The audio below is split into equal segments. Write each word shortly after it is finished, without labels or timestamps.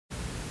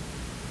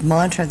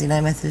mantra of the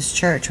United Methodist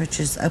Church, which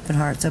is open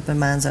hearts, open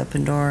minds,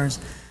 open doors.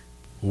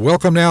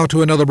 Welcome now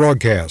to another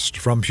broadcast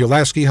from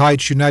Pulaski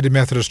Heights United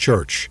Methodist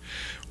Church.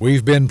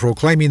 We've been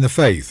proclaiming the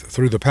faith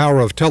through the power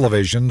of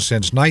television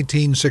since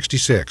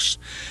 1966.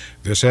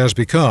 This has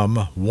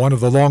become one of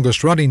the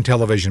longest-running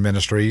television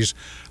ministries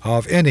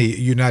of any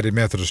United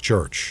Methodist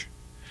Church.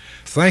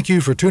 Thank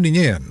you for tuning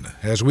in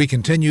as we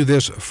continue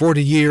this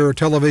 40-year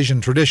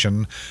television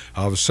tradition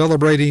of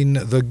celebrating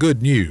the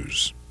good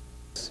news.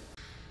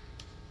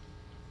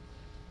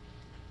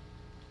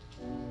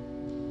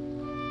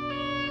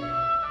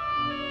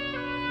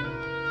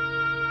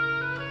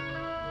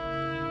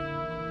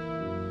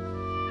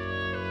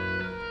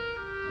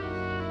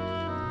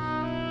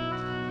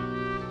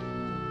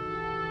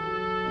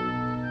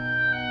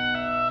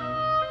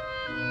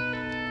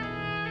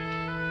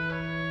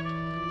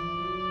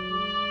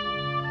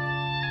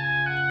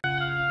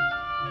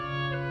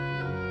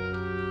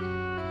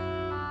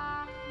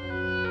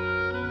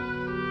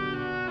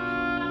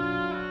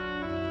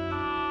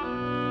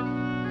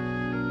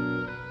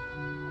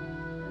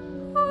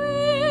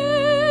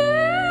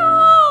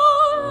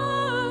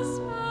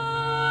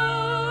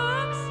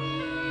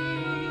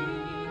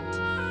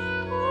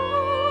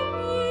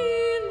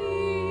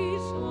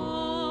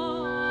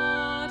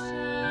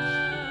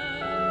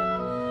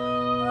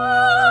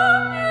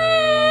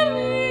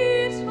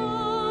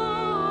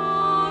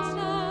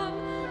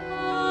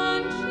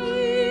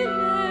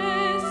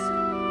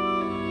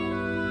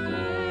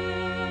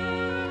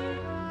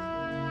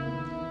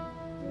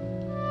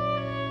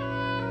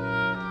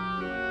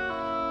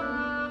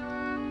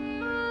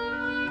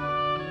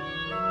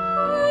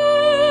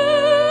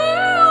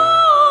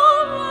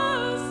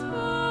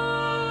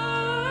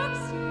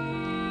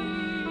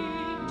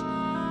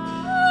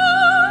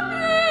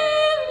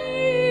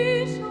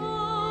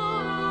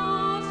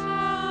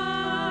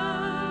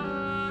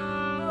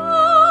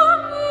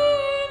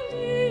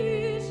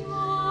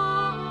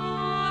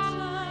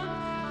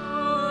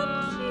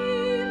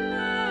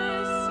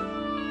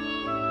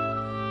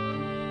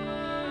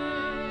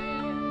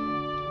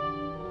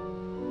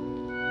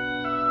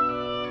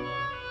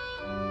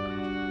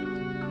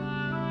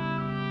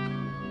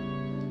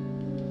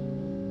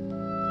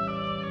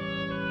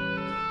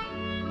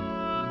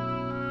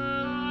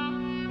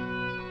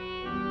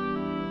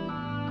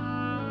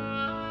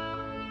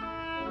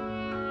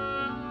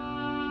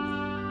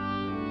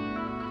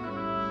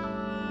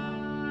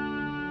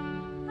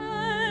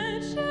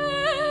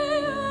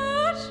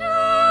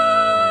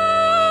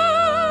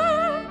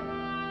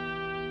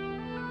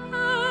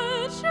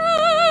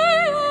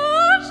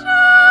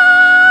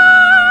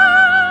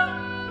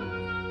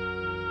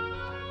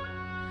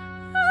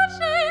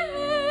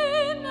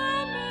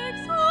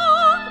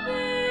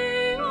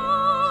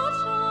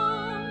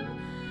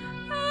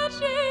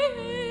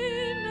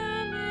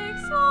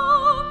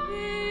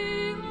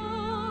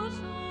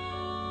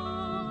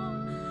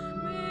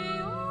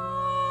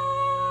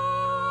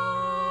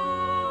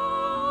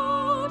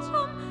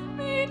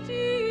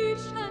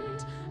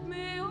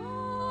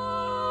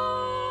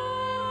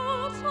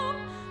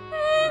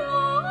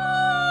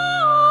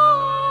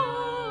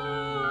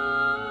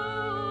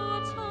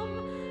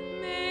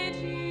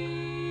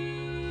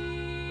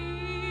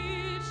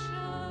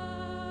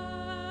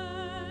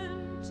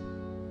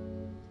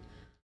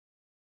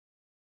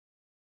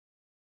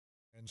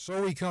 And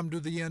so we come to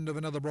the end of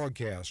another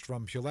broadcast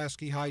from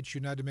Pulaski Heights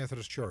United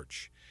Methodist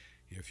Church.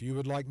 If you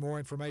would like more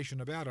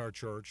information about our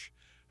church,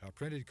 a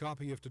printed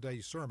copy of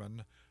today's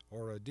sermon,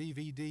 or a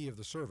DVD of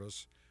the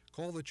service,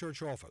 call the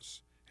church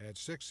office at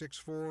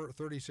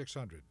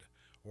 664-3600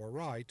 or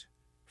write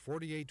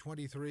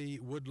 4823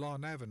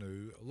 Woodlawn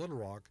Avenue, Little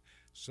Rock,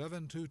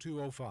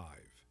 72205.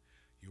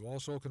 You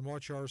also can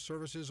watch our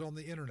services on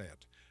the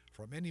internet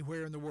from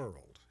anywhere in the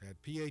world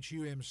at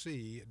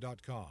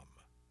phumc.com.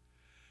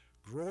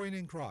 Growing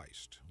in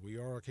Christ, we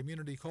are a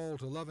community called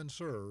to love and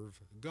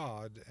serve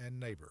God and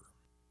neighbor.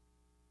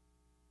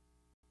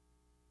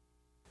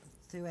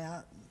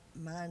 Throughout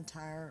my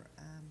entire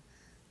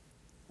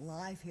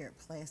life here at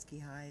Pulaski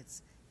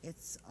Heights,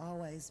 it's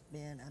always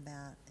been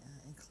about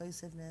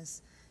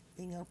inclusiveness,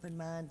 being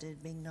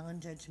open-minded, being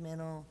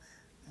non-judgmental,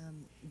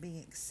 being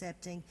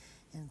accepting,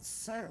 and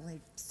certainly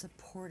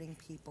supporting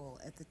people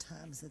at the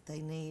times that they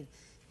need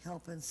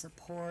help and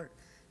support,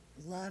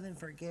 love and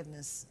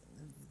forgiveness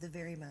the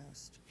very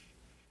most.